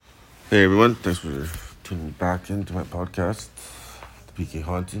Hey everyone, thanks for tuning back into my podcast, The PK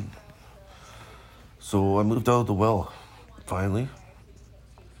Haunting. So I moved out of the well, finally.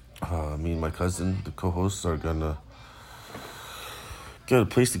 Me and my cousin, the co-hosts, are gonna get a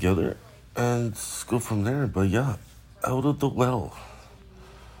place together and go from there. But yeah, out of the well.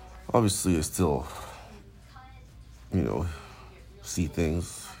 Obviously I still, see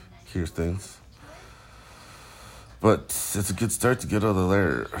things, hear things. But it's a good start to get out of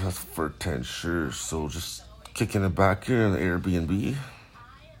there. That's for 10 sure. So just kicking it back here on the Airbnb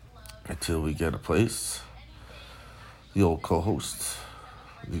until we get a place. The old co-host,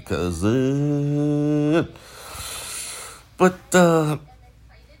 the cousin. But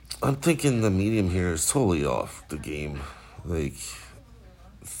I'm thinking the medium here is totally off the game. Like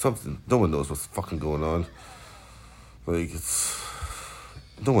something, no one knows what's fucking going on. Like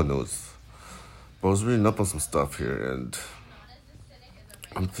no one knows. But I was reading up on some stuff here, and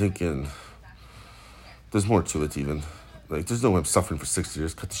I'm thinking there's more to it even. Like, there's no way I'm suffering for 6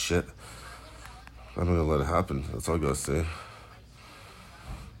 years. Cut the shit. I'm not gonna let it happen. That's all I gotta say.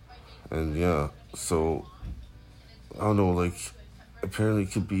 And yeah, so I don't know. Like, apparently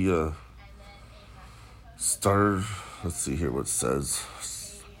it could be a star. Let's see here what it says.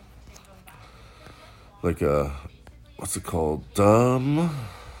 Like what's it called?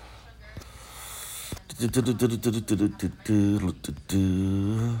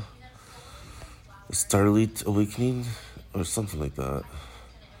 Starlight Awakening or something like that.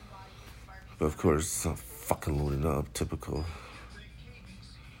 But of course, it's not fucking loading up. Typical.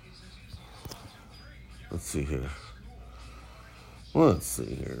 Let's see here.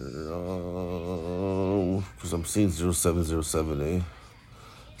 Because I'm seeing 0707,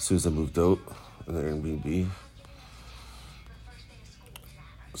 As soon as I moved out in the Airbnb.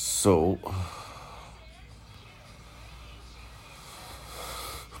 So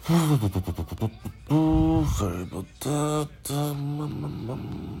sorry about that.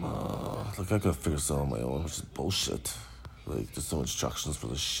 Like, I gotta figure this out on my own, which is bullshit. Like, there's so much instructions for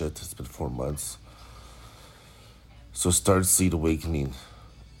this shit. It's been 4 months. So Starseed Awakening.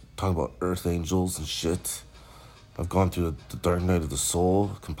 Talking about Earth Angels and shit. I've gone through the Dark Night of the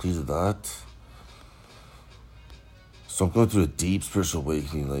Soul, completed that. So I'm going through a deep spiritual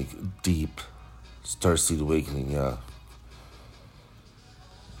awakening, like deep Starseed Awakening, yeah.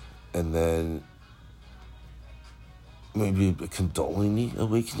 And then maybe a Kundalini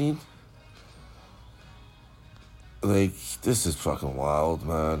Awakening. Like, this is fucking wild,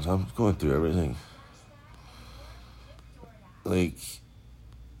 man. I'm going through everything. Like,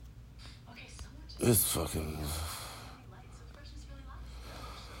 it's fucking...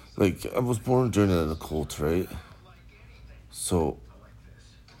 Like, I was born during an occult, right? So,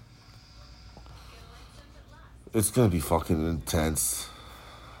 it's gonna be fucking intense.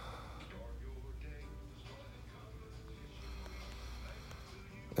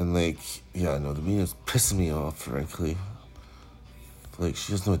 And like, yeah, no, the media's pissing me off, frankly. Like,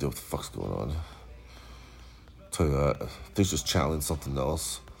 she has no idea what the fuck's going on. I'll tell you that. I think she's channeling something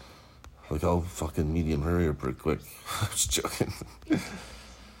else. Like, I'll fucking medium her ear pretty quick. I'm just joking.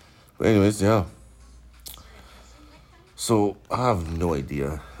 But anyways, yeah. So, I have no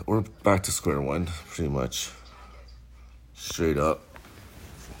idea. We're back to square one, pretty much. Straight up.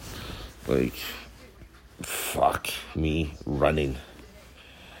 Like, fuck me running.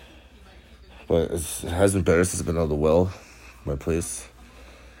 But it has been better since I've been out of the well, my place.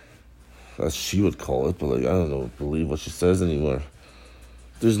 As she would call it, but like, I don't believe what she says anymore.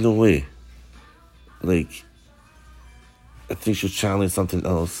 There's no way. Like, I think she was channeling something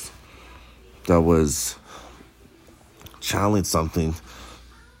else that was channeling something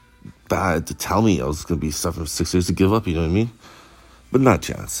bad to tell me I was going to be suffering for 6 years to give up, you know what I mean? But not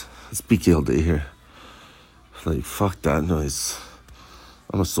chance. It's PK all day here. Like, fuck that noise.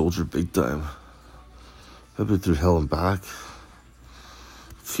 I'm a soldier big time. I've been through hell and back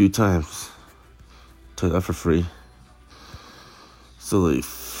a few times. Tell you that for free. So like,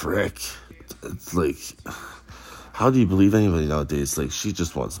 frick. It's like, how do you believe anybody nowadays? Like, she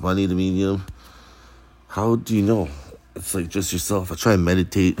just wants money, the medium. How do you know? It's like just yourself. I try and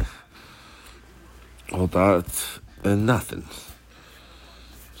meditate, all that, and nothing.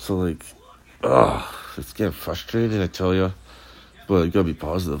 So like, it's getting frustrating, I tell you. But you gotta be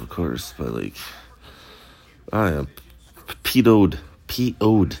positive, of course. But like, I am PO'd.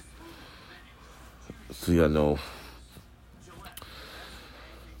 So yeah, no.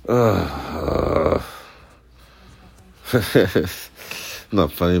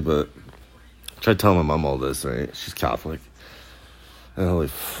 Not funny, but I tried telling my mom all this, right? She's Catholic. And holy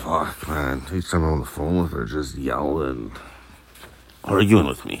fuck, man. Each time I'm on the phone with her, just yelling, arguing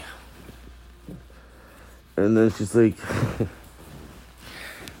with me. And then she's like, a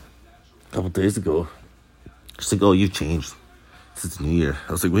couple days ago, she's like, oh, you've changed since the new year.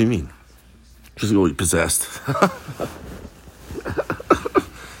 I was like, what do you mean? She's like, oh, you're possessed.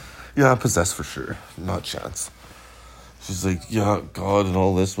 Yeah, I'm possessed for sure. Not a chance. She's like, yeah, God and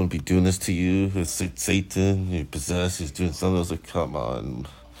all this wouldn't be doing this to you. It's like Satan, you're possessed, he's doing something. I was like, come on.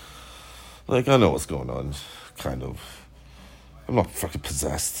 Like, I know what's going on, kind of. I'm not fucking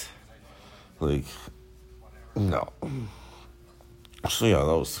possessed. Like, no. So, yeah,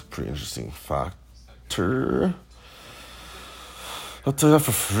 that was a pretty interesting factor. I'll tell you that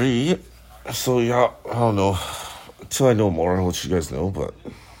for free. So, yeah, I don't know. Until I know more, I'll let you guys know, but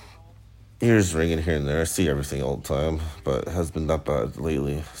ears ringing here and there. I see everything all the time, but it hasn't been that bad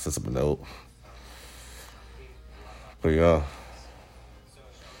lately since I've been out. But yeah,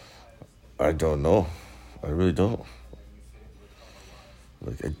 I don't know. I really don't.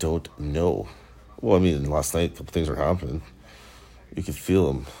 Like, I don't know. Well, I mean, last night, a couple things were happening. You could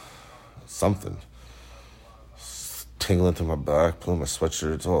feel them. Something. Tingling to my back, pulling my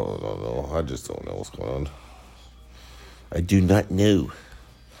sweatshirts. Oh, I don't know. I just don't know what's going on. I do not know.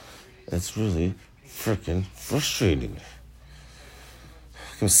 It's really freaking frustrating.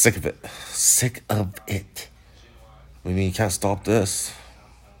 I'm sick of it. Sick of it. I mean, you can't stop this.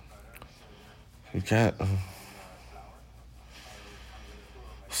 You can't.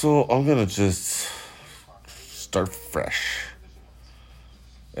 So I'm gonna just start fresh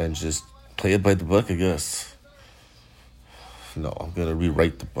and just play it by the book, I guess. No, I'm gonna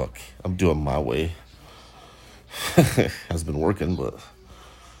rewrite the book. I'm doing my way. Has been working, but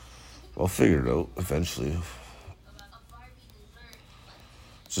I'll figure it out eventually.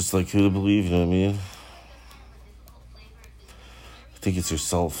 Just like who to believe, you know what I mean? I think it's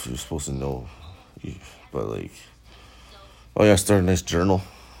yourself. You're supposed to know. But like, oh yeah, start a nice journal.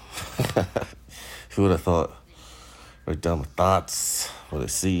 Who would have thought? Write down my thoughts, what I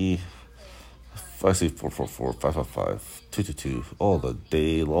see. 5C444 555 222 all the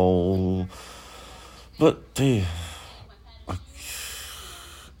day long. But hey,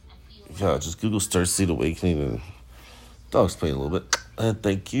 yeah, just Google Starseed Awakening and I'll explain a little bit. And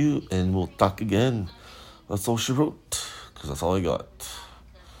thank you, and we'll talk again. That's all she wrote, because that's all I got.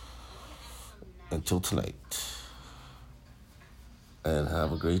 Until tonight. And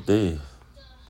have a great day.